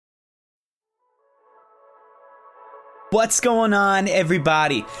What's going on,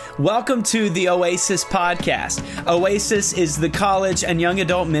 everybody? Welcome to the Oasis Podcast. Oasis is the college and young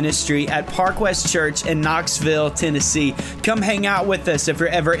adult ministry at Park West Church in Knoxville, Tennessee. Come hang out with us if you're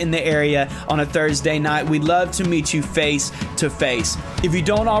ever in the area on a Thursday night. We'd love to meet you face to face. If you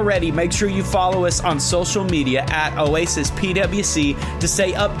don't already, make sure you follow us on social media at Oasis PWC to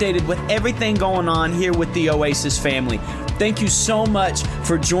stay updated with everything going on here with the Oasis family. Thank you so much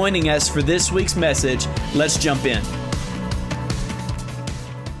for joining us for this week's message. Let's jump in.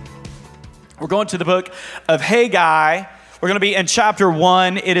 We're going to the book of Haggai. We're going to be in chapter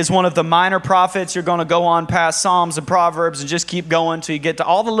 1. It is one of the minor prophets. You're going to go on past Psalms and Proverbs and just keep going till you get to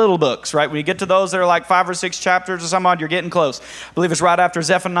all the little books, right? When you get to those that are like 5 or 6 chapters or something odd, you're getting close. I believe it's right after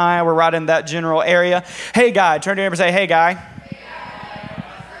Zephaniah. We're right in that general area. Haggai. Turn to your neighbor and say, Haggai.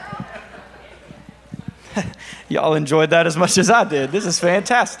 Y'all enjoyed that as much as I did. This is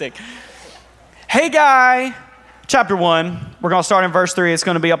fantastic. Haggai. Chapter 1, we're going to start in verse 3. It's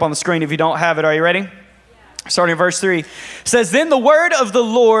going to be up on the screen if you don't have it. Are you ready? Starting in verse 3. It says, Then the word of the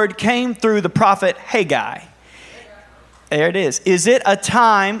Lord came through the prophet Haggai. There it is. Is it a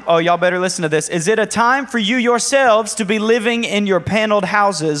time, oh, y'all better listen to this. Is it a time for you yourselves to be living in your paneled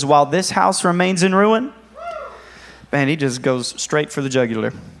houses while this house remains in ruin? Man, he just goes straight for the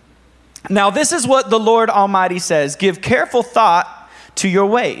jugular. Now, this is what the Lord Almighty says. Give careful thought to your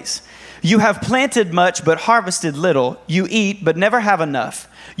ways. You have planted much, but harvested little. You eat, but never have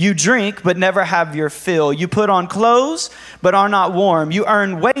enough. You drink, but never have your fill. You put on clothes, but are not warm. You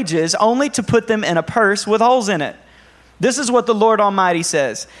earn wages only to put them in a purse with holes in it. This is what the Lord Almighty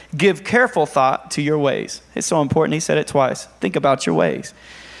says. Give careful thought to your ways. It's so important. He said it twice. Think about your ways.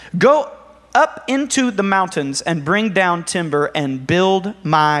 Go up into the mountains and bring down timber and build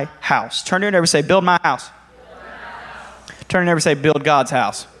my house. Turn to your neighbor and say, build my house. Turn to your neighbor and say, build God's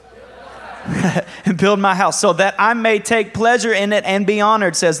house. And build my house so that I may take pleasure in it and be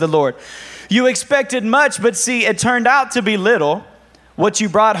honored, says the Lord. You expected much, but see, it turned out to be little. What you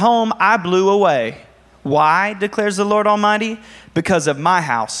brought home, I blew away. Why, declares the Lord Almighty? Because of my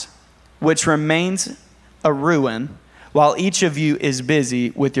house, which remains a ruin, while each of you is busy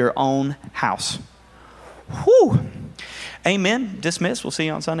with your own house. Whew. Amen. Dismiss. We'll see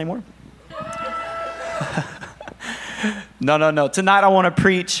you on Sunday morning. No. Tonight I want to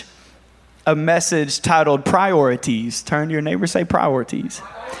preach a message titled Priorities. Turn to your neighbor, say priorities.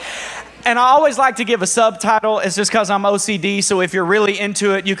 And I always like to give a subtitle. It's just because I'm OCD. So if you're really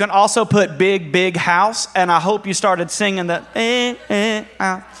into it, you can also put big house. And I hope you started singing that.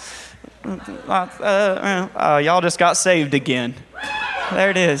 Y'all just got saved again. There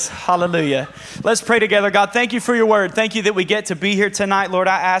it is. Hallelujah. Let's pray together. God, thank you for your word. Thank you that we get to be here tonight. Lord,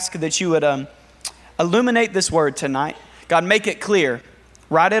 I ask that you would illuminate this word tonight. God, make it clear.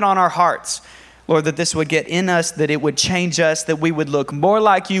 Write it on our hearts, Lord, that this would get in us, that it would change us, that we would look more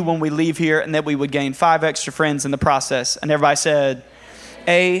like you when we leave here, and that we would gain 5 extra friends in the process. And everybody said,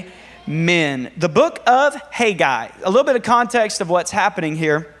 Amen. The book of Haggai, a little bit of context of what's happening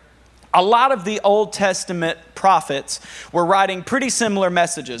here. A lot of the Old Testament prophets were writing pretty similar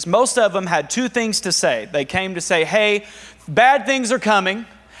messages. Most of them had 2 things to say. They came to say, hey, bad things are coming.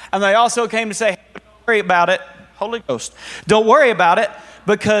 And they also came to say, hey, don't worry about it. Holy Ghost, don't worry about it,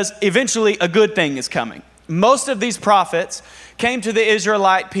 because eventually a good thing is coming. Most of these prophets came to the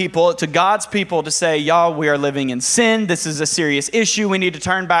Israelite people, to God's people, to say, y'all, we are living in sin. This is a serious issue. We need to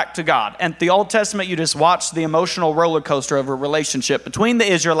turn back to God. And the Old Testament, you just watch the emotional roller coaster of a relationship between the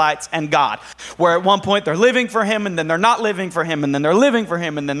Israelites and God, where at one point they're living for him, and then they're not living for him, and then they're living for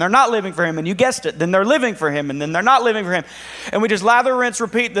him, and then they're not living for him, and you guessed it, then they're living for him, and then they're not living for him. And we just lather, rinse,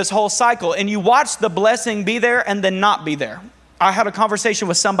 repeat this whole cycle, and you watch the blessing be there and then not be there. I had a conversation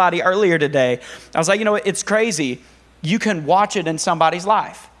with somebody earlier today. I was like, you know, it's crazy. You can watch it in somebody's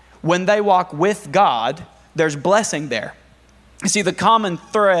life. When they walk with God, there's blessing there. You see, the common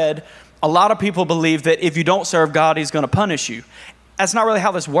thread, a lot of people believe that if you don't serve God, he's going to punish you. That's not really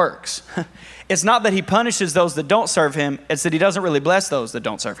how this works. It's not that he punishes those that don't serve him. It's that he doesn't really bless those that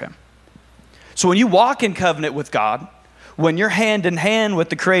don't serve him. So when you walk in covenant with God, when you're hand in hand with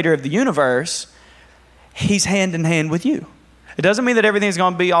the creator of the universe, he's hand in hand with you. It doesn't mean that everything's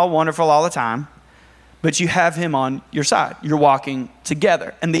going to be all wonderful all the time, but you have him on your side. You're walking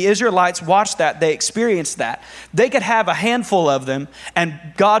together. And the Israelites watched that. They experienced that. They could have a handful of them and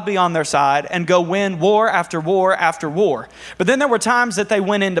God be on their side and go win war after war after war. But then there were times that they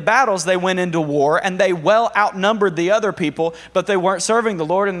went into battles, they went into war, and they well outnumbered the other people, but they weren't serving the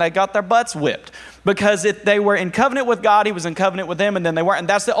Lord and they got their butts whipped. Because if they were in covenant with God, he was in covenant with them, and then they weren't. And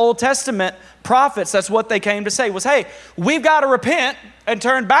that's the Old Testament prophets. That's what they came to say was, hey, we've got to repent and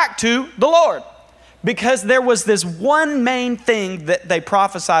turn back to the Lord. Because there was this one main thing that they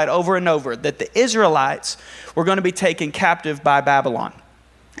prophesied over and over, that the Israelites were going to be taken captive by Babylon.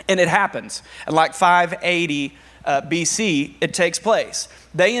 And it happens. At like 580 BC, it takes place.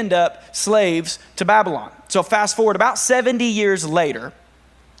 They end up slaves to Babylon. So fast forward about 70 years later,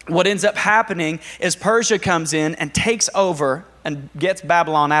 what ends up happening is Persia comes in and takes over and gets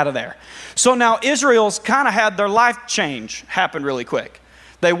Babylon out of there. So now Israel's kind of had their life change happen really quick.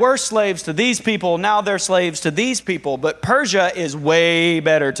 They were slaves to these people, now they're slaves to these people, but Persia is way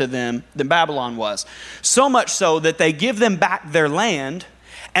better to them than Babylon was. So much so that they give them back their land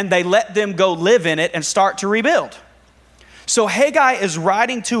and they let them go live in it and start to rebuild. So Haggai is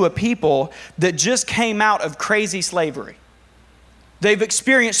writing to a people that just came out of crazy slavery. They've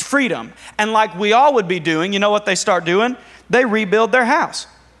experienced freedom. And like we all would be doing, you know what they start doing? They rebuild their house.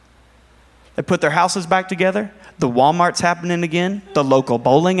 They put their houses back together. The Walmart's happening again. The local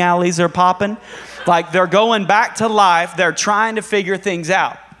bowling alleys are popping. Like they're going back to life. They're trying to figure things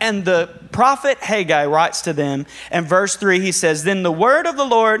out. And the prophet Haggai writes to them in verse 3, he says, "Then the word of the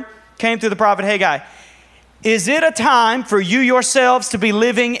Lord came through the prophet Haggai. Is it a time for you yourselves to be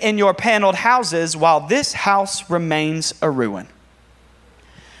living in your paneled houses while this house remains a ruin?"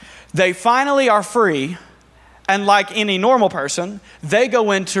 They finally are free, and like any normal person, they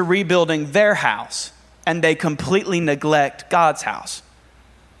go into rebuilding their house, and they completely neglect God's house.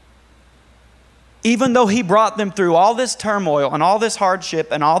 Even though he brought them through all this turmoil and all this hardship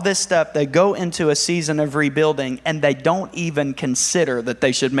and all this stuff, they go into a season of rebuilding, and they don't even consider that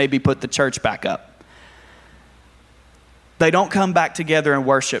they should maybe put the church back up. They don't come back together and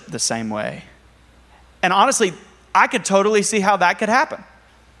worship the same way. And honestly, I could totally see how that could happen.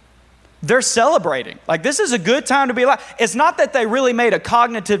 They're celebrating. Like, this is a good time to be alive. It's not that they really made a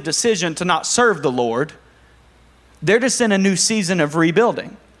cognitive decision to not serve the Lord. They're just in a new season of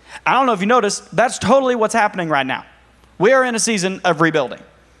rebuilding. I don't know if you noticed, that's totally what's happening right now. We are in a season of rebuilding.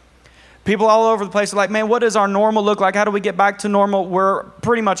 People all over the place are like, man, what does our normal look like? How do we get back to normal? We're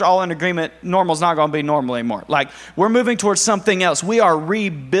pretty much all in agreement. Normal's not going to be normal anymore. Like, we're moving towards something else. We are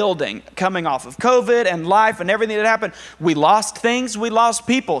rebuilding, coming off of COVID and life and everything that happened. We lost things. We lost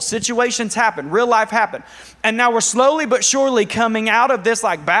people. Situations happened. Real life happened. And now we're slowly but surely coming out of this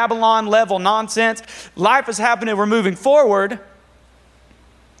like Babylon level nonsense. Life is happening. We're moving forward.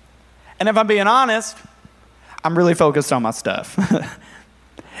 And if I'm being honest, I'm really focused on my stuff.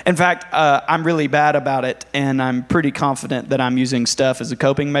 In fact, I'm really bad about it, and I'm pretty confident that I'm using stuff as a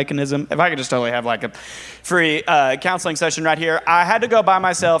coping mechanism. If I could just totally have like a free counseling session right here. I had to go buy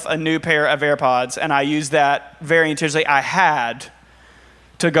myself a new pair of AirPods, and I used that very intentionally. I had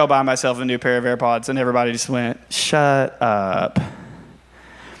to go buy myself a new pair of AirPods, and everybody just went, shut up.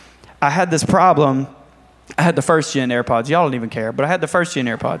 I had this problem. I had the first-gen AirPods. Y'all don't even care, but I had the first-gen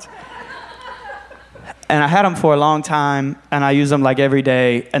AirPods. And I had them for a long time, and I used them like every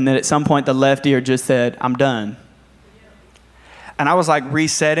day. And then at some point, the left ear just said, I'm done. And I was like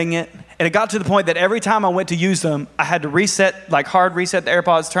resetting it. And it got to the point that every time I went to use them, I had to reset, like hard reset the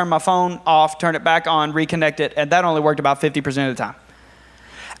AirPods, turn my phone off, turn it back on, reconnect it. And that only worked about 50% of the time.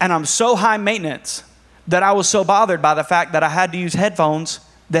 And I'm so high maintenance that I was so bothered by the fact that I had to use headphones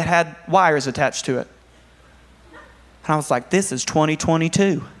that had wires attached to it. And I was like, this is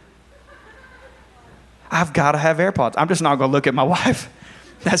 2022. I've got to have AirPods. I'm just not going to look at my wife.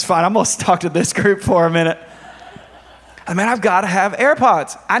 That's fine. I'm going to talk to this group for a minute. I mean, I've got to have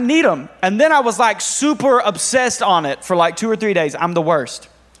AirPods. I need them. And then I was like super obsessed on it for like 2 or 3 days. I'm the worst.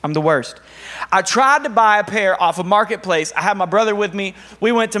 I'm the worst. I tried to buy a pair off of Marketplace. I had my brother with me.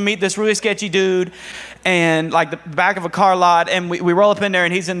 We went to meet this really sketchy dude and like the back of a car lot. And we roll up in there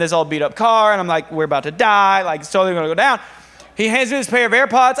and he's in this old beat up car. And I'm like, we're about to die. Like, it's totally going to go down. He hands me this pair of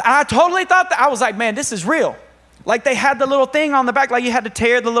AirPods, and I totally thought that, I was like, man, this is real. Like they had the little thing on the back, like you had to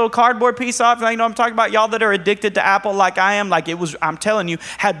tear the little cardboard piece off. You know what I'm talking about? Y'all that are addicted to Apple like I am, like it was, I'm telling you,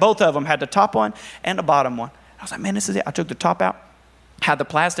 had both of them, had the top one and the bottom one. I was like, man, this is it. I took the top out, had the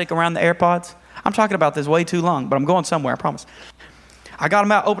plastic around the AirPods. I'm talking about this way too long, but I'm going somewhere, I promise. I got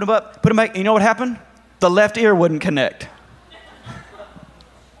them out, opened them up, put them back. You know what happened? The left ear wouldn't connect.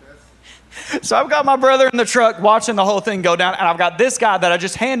 So I've got my brother in the truck watching the whole thing go down, and I've got this guy that I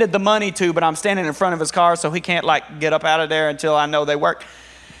just handed the money to, but I'm standing in front of his car, so he can't like get up out of there until I know they work.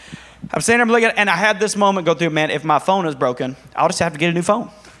 I'm standing there looking, and I had this moment go through, man, if my phone is broken, I'll just have to get a new phone.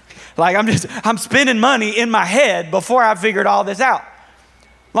 Like I'm spending money in my head before I figured all this out.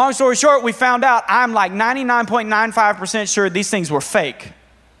 Long story short, we found out I'm like 99.95% sure these things were fake.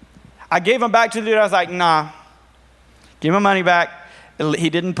 I gave them back to the dude. I was like, nah, give my money back.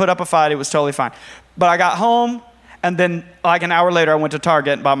 He didn't put up a fight. It was totally fine. But I got home, and then like an hour later, I went to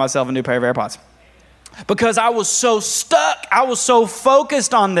Target and bought myself a new pair of AirPods. because I was so stuck. I was so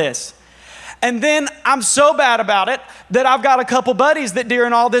focused on this. And then I'm so bad about it that I've got a couple buddies that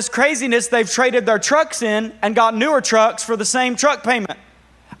during all this craziness, they've traded their trucks in and got newer trucks for the same truck payment.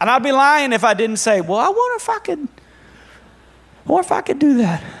 And I'd be lying if I didn't say, well, I wonder if I could do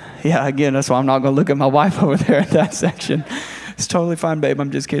that. Yeah, again, that's why I'm not going to look at my wife over there in that section. It's totally fine, babe.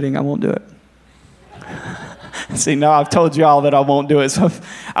 I'm just kidding. I won't do it. See, now I've told you all that I won't do it, so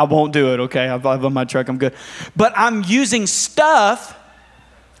I won't do it, okay? I've on my truck, I'm good. But I'm using stuff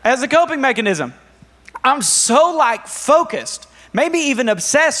as a coping mechanism. I'm so focused, maybe even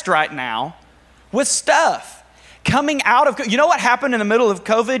obsessed right now with stuff. Coming out of, you know what happened in the middle of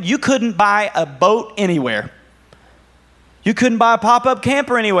COVID? You couldn't buy a boat anywhere. You couldn't buy a pop-up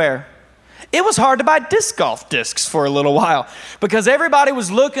camper anywhere. It was hard to buy disc golf discs for a little while because everybody was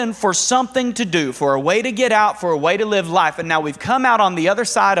looking for something to do, for a way to get out, for a way to live life. And now we've come out on the other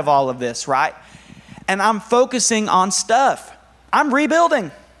side of all of this, right? And I'm focusing on stuff. I'm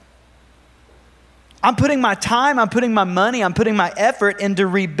rebuilding. I'm putting my time, I'm putting my money, I'm putting my effort into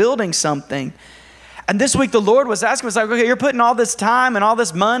rebuilding something. And this week the Lord was asking us, okay, you're putting all this time and all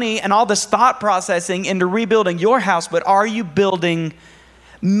this money and all this thought processing into rebuilding your house, but are you building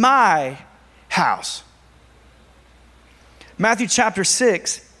my house? Matthew chapter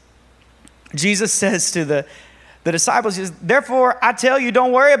 6, Jesus says to the disciples, he says, therefore I tell you,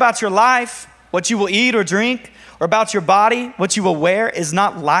 don't worry about your life, what you will eat or drink, or about your body, what you will wear. Is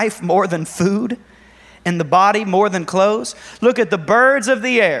not life more than food, and the body more than clothes? Look at the birds of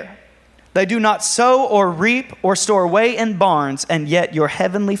the air. They do not sow or reap or store away in barns, and yet your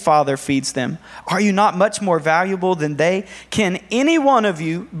heavenly Father feeds them. Are you not much more valuable than they? Can any one of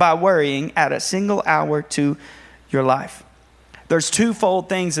you, by worrying, add a single hour to your life? There's twofold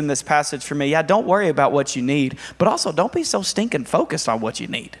things in this passage for me. Yeah, don't worry about what you need, but also don't be so stinking focused on what you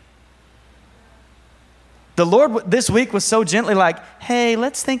need. The Lord this week was so gently like, hey,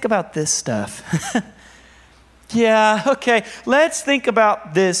 let's think about this stuff. Yeah, okay, let's think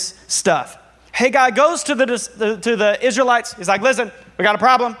about this stuff. Haggai goes to the Israelites. He's like, listen, we got a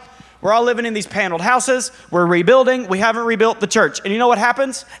problem. We're all living in these paneled houses. We're rebuilding. We haven't rebuilt the church. And you know what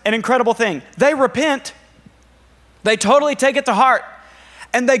happens? An incredible thing. They repent. They totally take it to heart.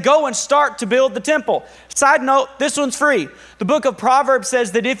 And they go and start to build the temple. Side note, this one's free. The book of Proverbs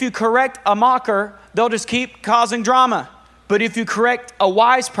says that if you correct a mocker, they'll just keep causing drama. But if you correct a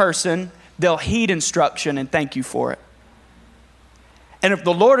wise person, they'll heed instruction and thank you for it. And if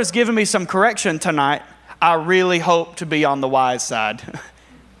the Lord has given me some correction tonight, I really hope to be on the wise side.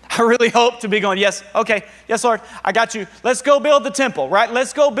 I really hope to be going, yes, okay, yes, Lord, I got you. Let's go build the temple, right?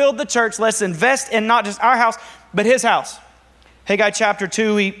 Let's go build the church. Let's invest in not just our house, but his house. Haggai chapter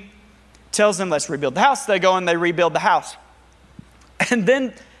 2, he tells them, let's rebuild the house. They go and they rebuild the house. And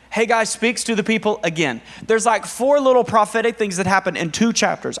then Haggai speaks to the people again. There's 4 little prophetic things that happen in 2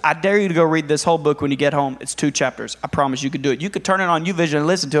 chapters. I dare you to go read this whole book when you get home. It's 2 chapters. I promise you could do it. You could turn it on YouVision and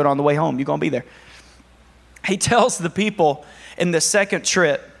listen to it on the way home. You're going to be there. He tells the people in the second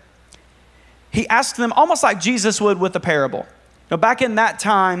trip, he asks them almost like Jesus would with a parable. Now, back in that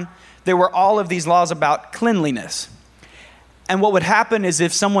time, there were all of these laws about cleanliness. And what would happen is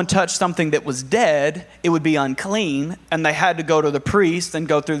if someone touched something that was dead, it would be unclean, and they had to go to the priest and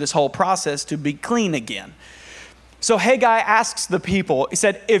go through this whole process to be clean again. So Haggai asks the people, he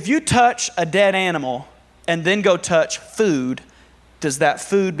said, if you touch a dead animal and then go touch food, does that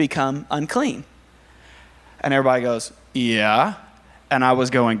food become unclean? And everybody goes, yeah. And I was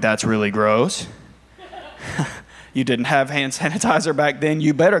going, that's really gross. You didn't have hand sanitizer back then.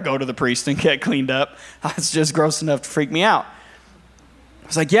 You better go to the priest and get cleaned up. It's just gross enough to freak me out. I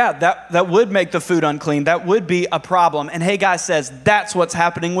was like, yeah, that would make the food unclean. That would be a problem. And Haggai says, that's what's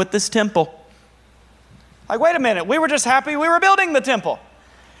happening with this temple. Like, wait a minute. We were just happy we were building the temple.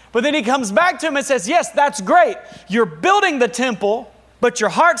 But then he comes back to him and says, yes, that's great. You're building the temple, but your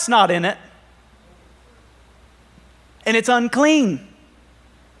heart's not in it. And it's unclean.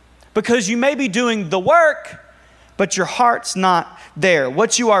 Because you may be doing the work, but your heart's not there.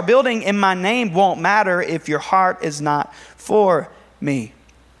 What you are building in my name won't matter if your heart is not for me.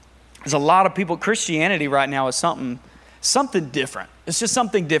 There's a lot of people, Christianity right now is something different. It's just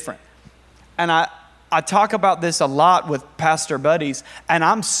something different. And I talk about this a lot with pastor buddies, and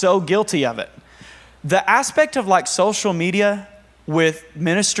I'm so guilty of it. The aspect of social media with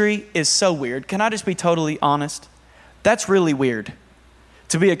ministry is so weird. Can I just be totally honest? That's really weird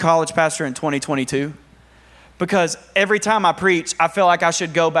to be a college pastor in 2022. Because every time I preach, I feel like I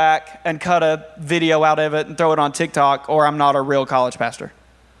should go back and cut a video out of it and throw it on TikTok, or I'm not a real college pastor.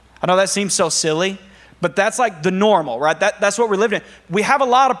 I know that seems so silly, but that's the normal, right? That's what we're living in. We have a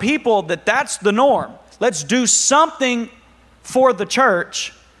lot of people that's the norm. Let's do something for the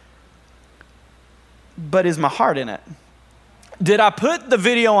church, but is my heart in it? Did I put the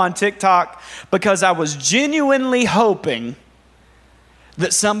video on TikTok because I was genuinely hoping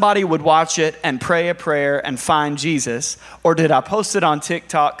that somebody would watch it and pray a prayer and find Jesus? Or did I post it on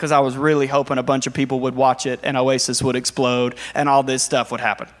TikTok because I was really hoping a bunch of people would watch it and Oasis would explode and all this stuff would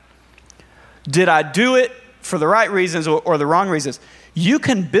happen? Did I do it for the right reasons or the wrong reasons? You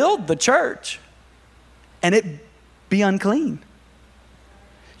can build the church and it be unclean.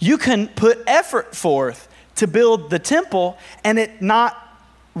 You can put effort forth to build the temple and it not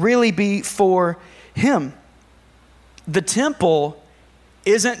really be for him. The temple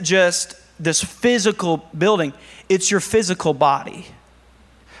isn't just this physical building, it's your physical body.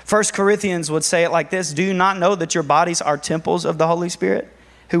 1 Corinthians would say it like this: do you not know that your bodies are temples of the Holy Spirit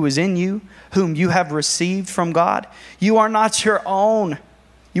who is in you, whom you have received from God? You are not your own.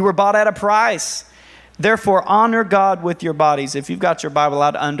 You were bought at a price. Therefore, honor God with your bodies. If you've got your Bible,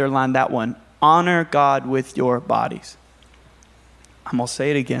 I'd underline that one. Honor God with your bodies. I'm going to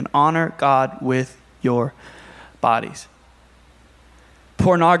say it again. Honor God with your bodies.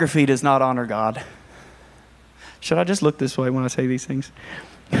 Pornography does not honor God. Should I just look this way when I say these things?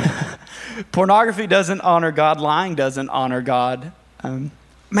 Pornography doesn't honor God. Lying doesn't honor God.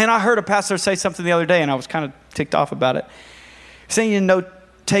 Man, I heard a pastor say something the other day and I was kind of ticked off about it. Saying, you know,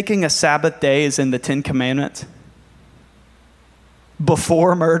 taking a Sabbath day is in the 10 Commandments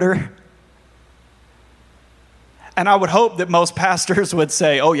before murder. And I would hope that most pastors would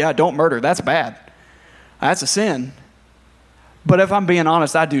say, oh yeah, don't murder. That's bad. That's a sin. But if I'm being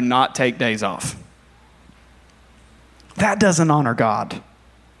honest, I do not take days off. That doesn't honor God.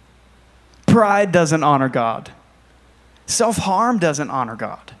 Pride doesn't honor God. Self-harm doesn't honor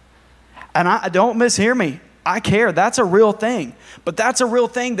God. And I don't mishear me. I care. That's a real thing. But that's a real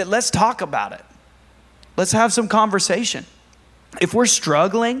thing that let's talk about it. Let's have some conversation. If we're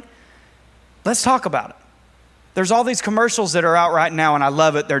struggling, let's talk about it. There's all these commercials that are out right now, and I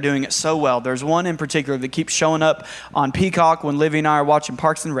love it. They're doing it so well. There's one in particular that keeps showing up on Peacock when Livy and I are watching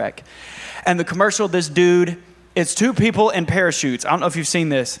Parks and Rec. And the commercial, this dude, it's two people in parachutes. I don't know if you've seen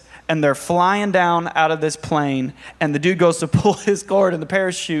this. And they're flying down out of this plane, and the dude goes to pull his cord, and the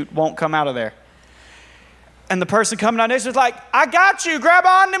parachute won't come out of there. And the person coming down next to is like, I got you, grab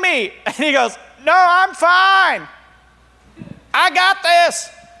onto me. And he goes, no, I'm fine. I got this.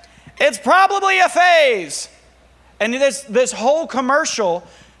 It's probably a phase. And this whole commercial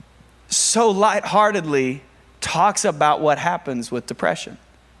so lightheartedly talks about what happens with depression.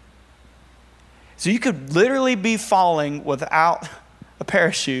 So you could literally be falling without a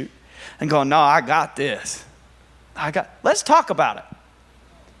parachute and going, no, I got this. Let's talk about it.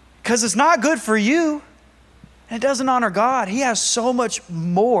 Because it's not good for you. And it doesn't honor God. He has so much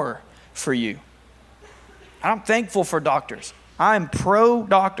more for you. I'm thankful for doctors. I'm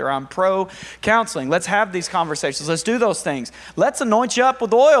pro-doctor. I'm pro-counseling. Let's have these conversations. Let's do those things. Let's anoint you up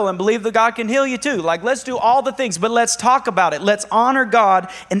with oil and believe that God can heal you too. Like, let's do all the things, but let's talk about it. Let's honor God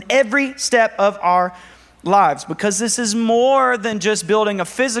in every step of our lives, because this is more than just building a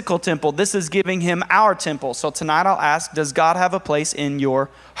physical temple. This is giving him our temple. So tonight I'll ask, does God have a place in your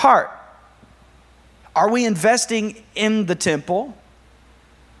heart? Are we investing in the temple,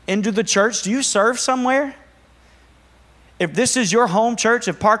 into the church? Do you serve somewhere? If this is your home church,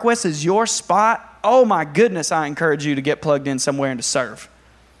 if Park West is your spot, oh my goodness, I encourage you to get plugged in somewhere and to serve.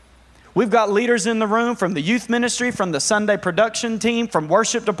 We've got leaders in the room from the youth ministry, from the Sunday production team, from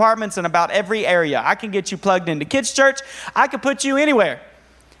worship departments, and about every area. I can get you plugged into kids' church. I can put you anywhere.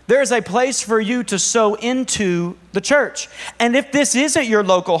 There is a place for you to sow into the church. And if this isn't your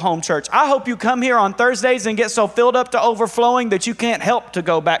local home church, I hope you come here on Thursdays and get so filled up to overflowing that you can't help to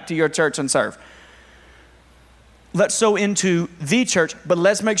go back to your church and serve. Let's sow into the church, but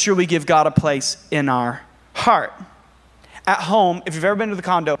let's make sure we give God a place in our heart. At home, if you've ever been to the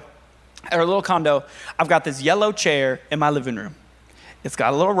condo, or a little condo, I've got this yellow chair in my living room. It's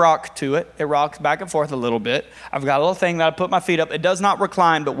got a little rock to it. It rocks back and forth a little bit. I've got a little thing that I put my feet up. It does not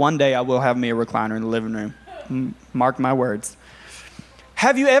recline, but one day I will have me a recliner in the living room. Mark my words.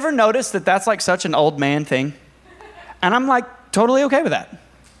 Have you ever noticed that that's like such an old man thing? And I'm like totally okay with that.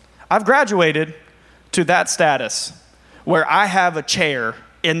 I've graduated to that status where I have a chair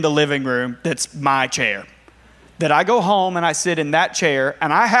in the living room that's my chair. That I go home and I sit in that chair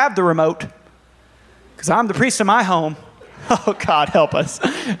and I have the remote because I'm the priest of my home. Oh, God, help us.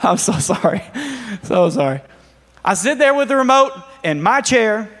 I'm so sorry. So sorry. I sit there with the remote in my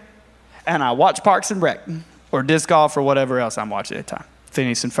chair and I watch Parks and Rec or disc golf or whatever else I'm watching at the time.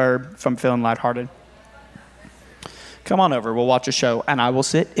 Phineas and Ferb, if I'm feeling lighthearted. Come on over. We'll watch a show and I will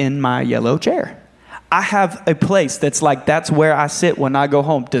sit in my yellow chair. I have a place that's like, that's where I sit when I go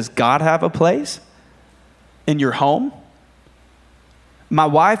home. Does God have a place in your home? My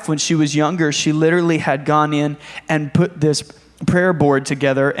wife, when she was younger, she literally had gone in and put this prayer board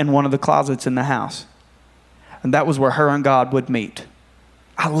together in one of the closets in the house. And that was where her and God would meet.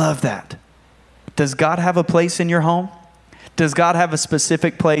 I love that. Does God have a place in your home? Does God have a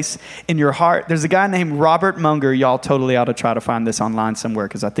specific place in your heart? There's a guy named Robert Munger. Y'all totally ought to try to find this online somewhere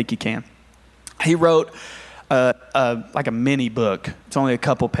because I think you can. He wrote like a mini book. It's only a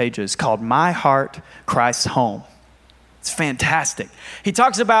couple pages called My Heart, Christ's Home. It's fantastic. He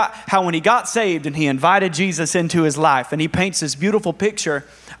talks about how when he got saved and he invited Jesus into his life, and he paints this beautiful picture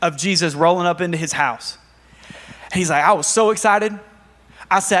of Jesus rolling up into his house. He's like, I was so excited.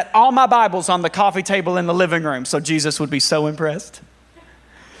 I set all my Bibles on the coffee table in the living room so Jesus would be so impressed.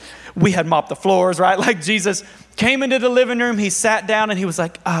 We had mopped the floors, right? Like Jesus came into the living room, he sat down and he was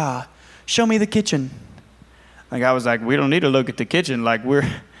like, show me the kitchen. Like I was like, we don't need to look at the kitchen. Like we're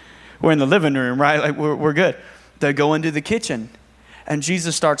in the living room, right? Like we're good. They go into the kitchen and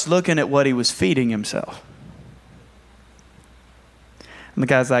Jesus starts looking at what he was feeding himself. And the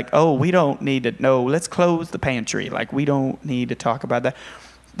guy's like, oh, we don't need to know. Let's close the pantry. Like we don't need to talk about that.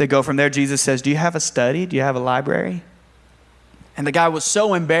 They go from there. Jesus says, do you have a study? Do you have a library? And the guy was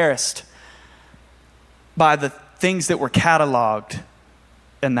so embarrassed by the things that were cataloged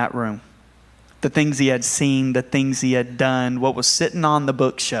in that room. The things he had seen, the things he had done, what was sitting on the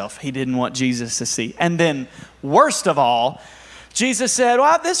bookshelf. He didn't want Jesus to see. And then, worst of all, Jesus said,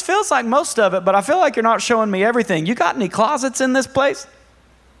 well, this feels like most of it, but I feel like you're not showing me everything. You got any closets in this place?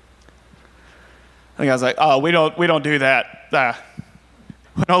 The guy's like, oh, we don't do that.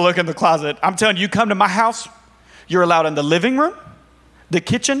 We don't look in the closet. I'm telling you, come to my house, you're allowed in the living room, the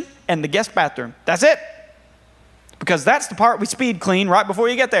kitchen, and the guest bathroom. That's it. Because that's the part we speed clean right before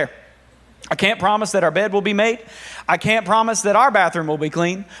you get there. I can't promise that our bed will be made. I can't promise that our bathroom will be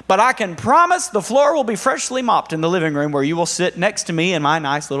clean, but I can promise the floor will be freshly mopped in the living room where you will sit next to me in my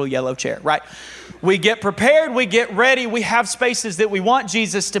nice little yellow chair, right? We get prepared, we get ready, we have spaces that we want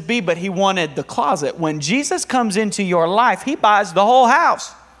Jesus to be, but he wanted the closet. When Jesus comes into your life, he buys the whole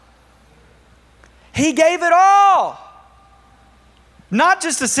house. He gave it all. Not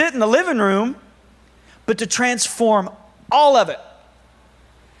just to sit in the living room, but to transform all of it.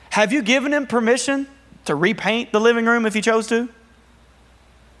 Have you given him permission to repaint the living room if he chose to?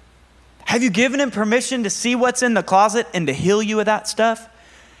 Have you given him permission to see what's in the closet and to heal you of that stuff?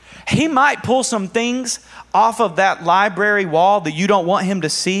 He might pull some things off of that library wall that you don't want him to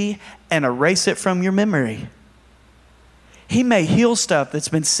see and erase it from your memory. He may heal stuff that's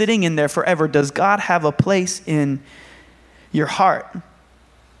been sitting in there forever. Does God have a place in your heart?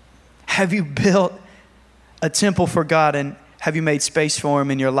 Have you built a temple for God, and have you made space for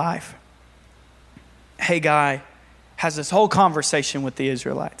him in your life? Haggai has this whole conversation with the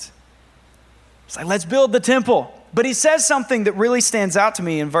Israelites. It's like, let's build the temple. But he says something that really stands out to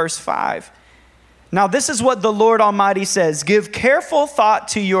me in verse 5. Now, this is what the Lord Almighty says. Give careful thought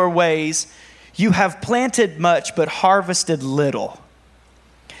to your ways. You have planted much, but harvested little.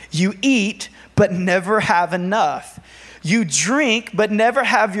 You eat, but never have enough. You drink, but never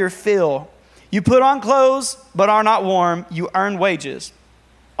have your fill. You put on clothes, but are not warm. You earn wages,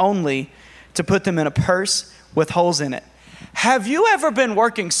 only to put them in a purse with holes in it. Have you ever been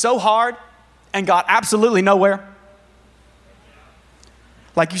working so hard and got absolutely nowhere?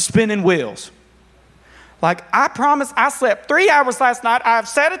 Like you spinning wheels. Like, I promise I slept 3 hours last night. I've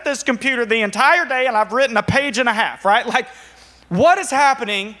sat at this computer the entire day and I've written a page and a half, right? Like, what is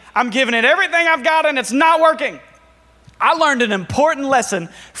happening? I'm giving it everything I've got and it's not working. I learned an important lesson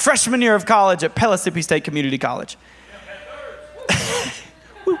freshman year of college at Pellissippi State Community College.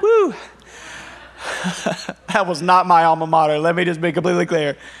 Woo-woo. That was not my alma mater. Let me just be completely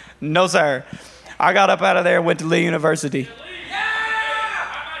clear. No, sir. I got up out of there and went to Lee University.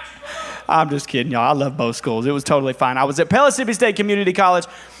 I'm just kidding, y'all. I love both schools. It was totally fine. I was at Pellissippi State Community College.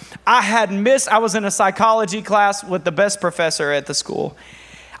 I was in a psychology class with the best professor at the school.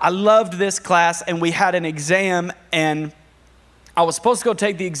 I loved this class, and we had an exam, and I was supposed to go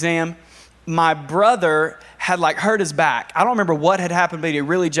take the exam. My brother had hurt his back. I don't remember what had happened, but he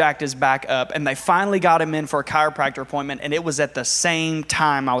really jacked his back up, and they finally got him in for a chiropractor appointment, and it was at the same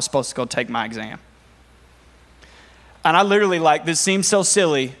time I was supposed to go take my exam. And I literally, this seems so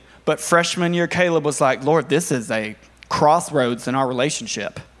silly, but freshman year Caleb was like, Lord, this is a crossroads in our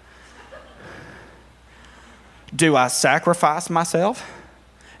relationship. Do I sacrifice myself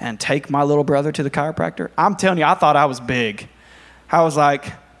and take my little brother to the chiropractor? I'm telling you, I thought I was big. I was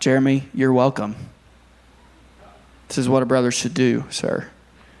like, Jeremy, you're welcome. This is what a brother should do, sir.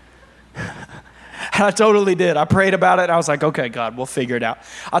 And And I totally did. I prayed about it. I was like, okay, God, we'll figure it out.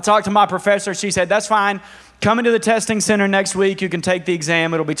 I talked to my professor. She said, that's fine. Come into the testing center next week. You can take the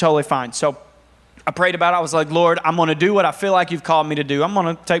exam. It'll be totally fine. So I prayed about it. I was like, Lord, I'm going to do what I feel like you've called me to do. I'm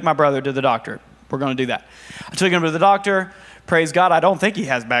going to take my brother to the doctor. We're going to do that. I took him to the doctor. Praise God. I don't think he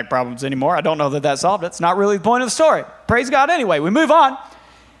has back problems anymore. I don't know that solved it. It's not really the point of the story. Praise God anyway. We move on.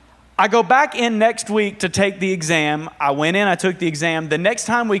 I go back in next week to take the exam. I went in, I took the exam. The next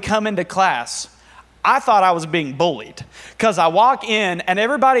time we come into class, I thought I was being bullied because I walk in and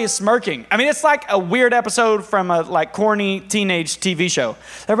everybody is smirking. I mean, it's like a weird episode from a like corny teenage TV show.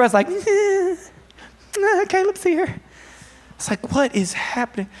 Everybody's like, Caleb's here. It's like, what is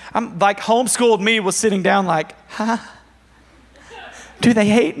happening? I'm like, homeschooled me was sitting down like, huh? Do they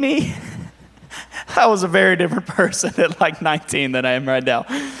hate me? I was a very different person at like 19 than I am right now.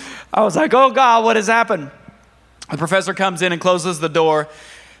 I was like, oh God, what has happened? The professor comes in and closes the door.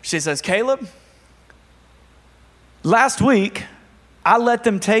 She says, Caleb, last week, I let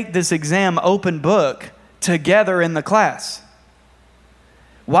them take this exam open book together in the class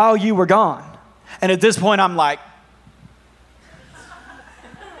while you were gone. And at this point, I'm like,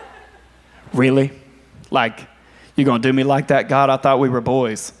 really? Like, you gonna do me like that, God? I thought we were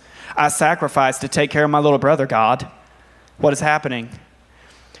boys. I sacrificed to take care of my little brother, God. What is happening?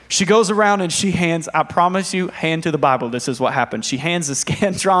 She goes around and she hands, I promise you, hand to the Bible. This is what happened. She hands the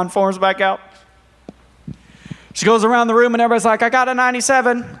Scantron forms back out. She goes around the room and everybody's like, I got a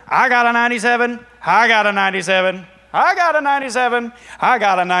 97. I got a 97. I got a 97. I got a 97. I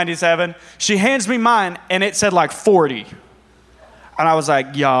got a 97. She hands me mine and it said like 40. And I was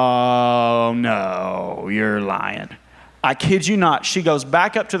like, yo, no, you're lying. I kid you not. She goes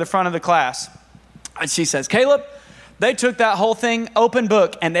back up to the front of the class and she says, Caleb, they took that whole thing, open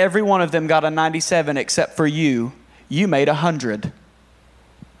book, and every one of them got a 97 except for you. You made 100.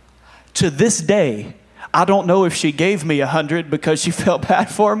 To this day, I don't know if she gave me 100 because she felt bad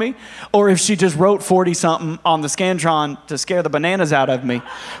for me or if she just wrote 40-something on the Scantron to scare the bananas out of me.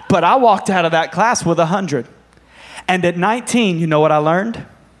 But I walked out of that class with 100. And at 19, you know what I learned?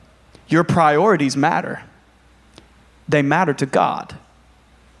 Your priorities matter. They matter to God.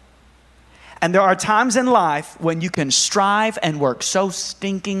 And there are times in life when you can strive and work so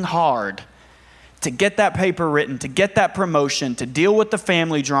stinking hard to get that paper written, to get that promotion, to deal with the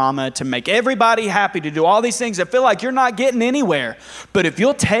family drama, to make everybody happy, to do all these things that feel like you're not getting anywhere. But if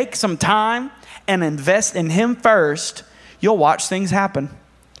you'll take some time and invest in Him first, you'll watch things happen.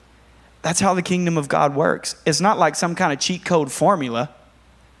 That's how the kingdom of God works. It's not like some kind of cheat code formula,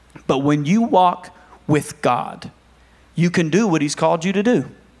 but when you walk with God, you can do what He's called you to do.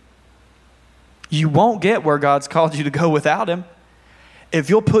 You won't get where God's called you to go without Him. If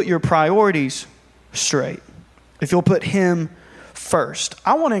you'll put your priorities straight, if you'll put Him first.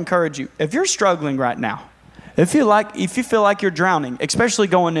 I want to encourage you, if you're struggling right now, if you feel like you're drowning, especially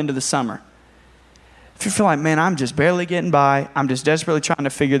going into the summer, if you feel like, man, I'm just barely getting by, I'm just desperately trying to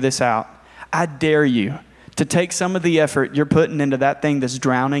figure this out, I dare you to take some of the effort you're putting into that thing that's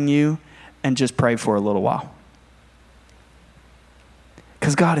drowning you and just pray for a little while.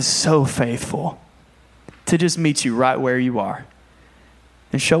 Because God is so faithful to just meet you right where you are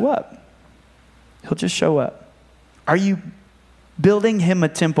and show up. He'll just show up. Are you building Him a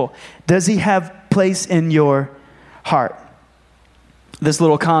temple? Does He have place in your heart? This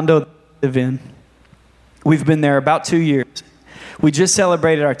little condo that we live in, we've been there about 2 years. We just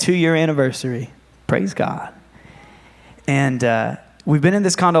celebrated our 2-year anniversary. Praise God. And we've been in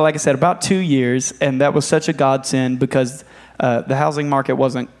this condo, like I said, about 2 years, and that was such a godsend because the housing market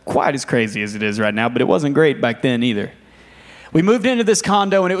wasn't quite as crazy as it is right now, but it wasn't great back then either. We moved into this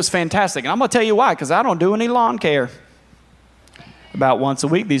condo, and it was fantastic. And I'm going to tell you why, because I don't do any lawn care. About once a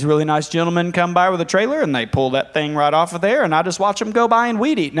week, these really nice gentlemen come by with a trailer, and they pull that thing right off of there, and I just watch them go by and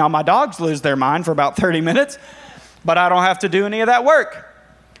weed eat. Now, my dogs lose their mind for about 30 minutes, but I don't have to do any of that work.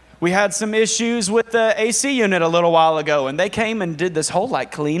 We had some issues with the AC unit a little while ago, and they came and did this whole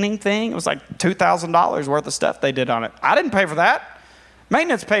like cleaning thing. It was like $2,000 worth of stuff they did on it. I didn't pay for that.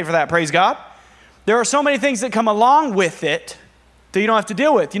 Maintenance paid for that, praise God. There are so many things that come along with it that you don't have to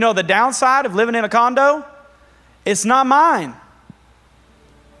deal with. You know, the downside of living in a condo, it's not mine.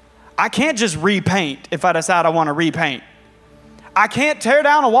 I can't just repaint if I decide I want to repaint. I can't tear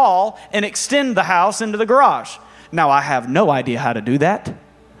down a wall and extend the house into the garage. Now, I have no idea how to do that.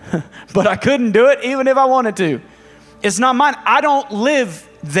 But I couldn't do it even if I wanted to. It's not mine. I don't live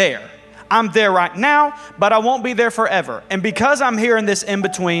there. I'm there right now, but I won't be there forever. And because I'm here in this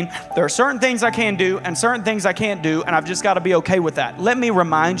in-between, there are certain things I can do and certain things I can't do, and I've just got to be okay with that. Let me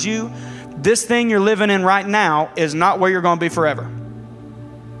remind you, this thing you're living in right now is not where you're going to be forever.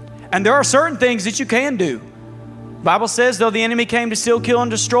 And there are certain things that you can do. The Bible says, though the enemy came to steal, kill,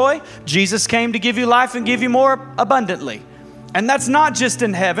 and destroy, Jesus came to give you life and give you more abundantly. And that's not just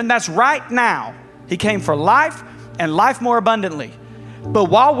in heaven, that's right now. He came for life and life more abundantly. But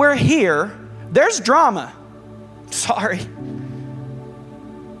while we're here, there's drama. Sorry.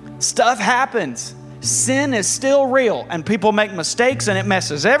 Stuff happens. Sin is still real, and people make mistakes, and it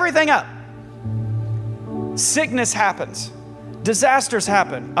messes everything up. Sickness happens. Disasters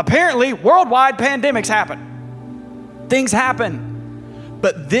happen. Apparently, worldwide pandemics happen. Things happen.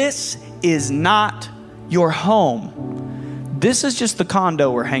 But this is not your home. This is just the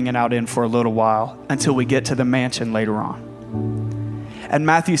condo we're hanging out in for a little while until we get to the mansion later on. And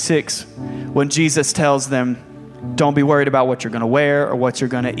Matthew 6, when Jesus tells them, don't be worried about what you're going to wear or what you're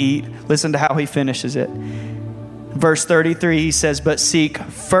going to eat. Listen to how he finishes it. Verse 33, he says, but seek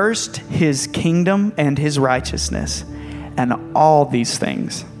first his kingdom and his righteousness, and all these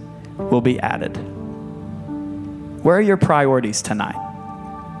things will be added. Where are your priorities tonight?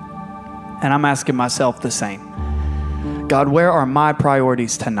 And I'm asking myself the same. God, where are my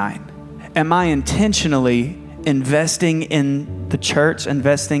priorities tonight? Am I intentionally investing in the church,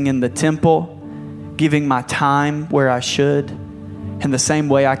 investing in the temple, giving my time where I should? In the same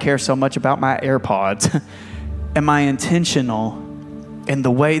way I care so much about my AirPods. Am I intentional in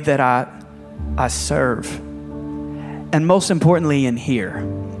the way that I serve? And most importantly, in here.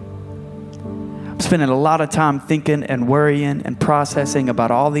 I'm spending a lot of time thinking and worrying and processing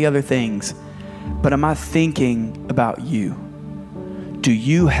about all the other things. But am I thinking about you? Do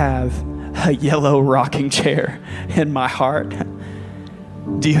you have a yellow rocking chair in my heart?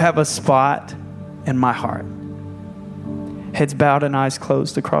 Do you have a spot in my heart? Heads bowed and eyes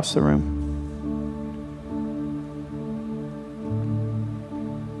closed across the room.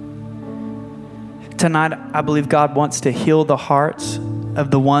 Tonight, I believe God wants to heal the hearts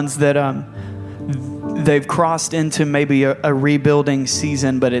of the ones that they've crossed into maybe a rebuilding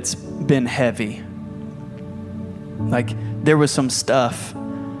season, but it's been heavy. Like there was some stuff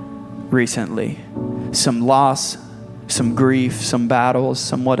recently, some loss, some grief, some battles,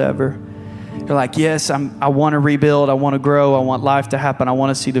 some whatever. You're like, yes, I want to rebuild. I want to grow. I want life to happen. I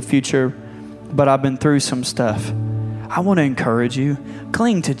want to see the future, but I've been through some stuff. I want to encourage you.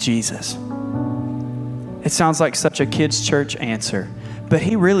 Cling to Jesus. It sounds like such a kid's church answer, but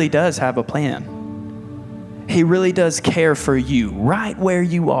he really does have a plan. He really does care for you right where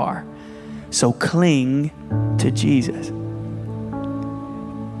you are. So cling to Jesus.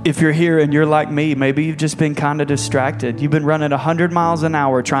 If you're here and you're like me, maybe you've just been kind of distracted. You've been running 100 miles an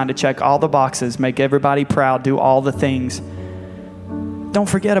hour trying to check all the boxes, make everybody proud, do all the things. Don't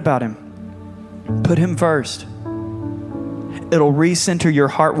forget about him. Put him first. It'll recenter your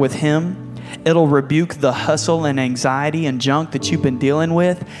heart with him. It'll rebuke the hustle and anxiety and junk that you've been dealing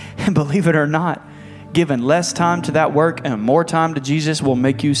with. And believe it or not, giving less time to that work and more time to Jesus will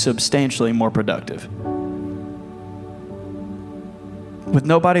make you substantially more productive. With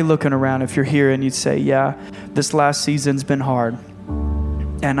nobody looking around, if you're here and you'd say, yeah, this last season's been hard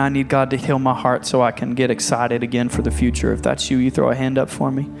and I need God to heal my heart so I can get excited again for the future. If that's you, you throw a hand up for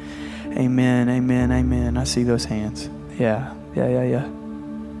me. Amen, amen, amen. I see those hands. Yeah.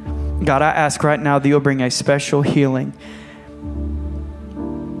 God, I ask right now that you'll bring a special healing.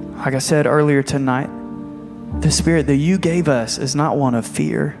 Like I said earlier tonight, the spirit that you gave us is not one of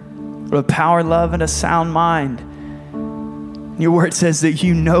fear, but of power, love, and a sound mind. Your word says that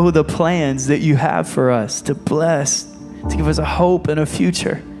you know the plans that you have for us to bless, to give us a hope and a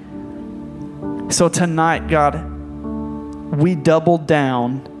future. So tonight, God, we double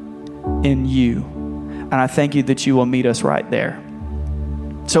down in you. And I thank you that you will meet us right there.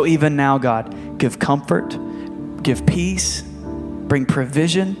 So even now, God, give comfort, give peace, bring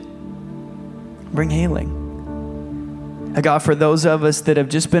provision, bring healing. And God, for those of us that have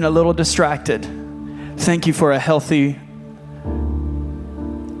just been a little distracted, thank you for a healthy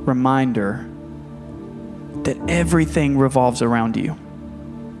reminder that everything revolves around you.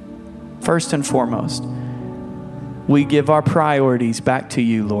 First and foremost, we give our priorities back to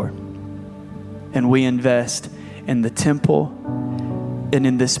you, Lord. And we invest in the temple and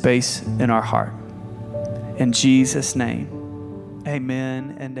in this space in our heart. In Jesus' name,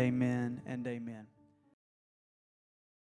 amen and amen and amen.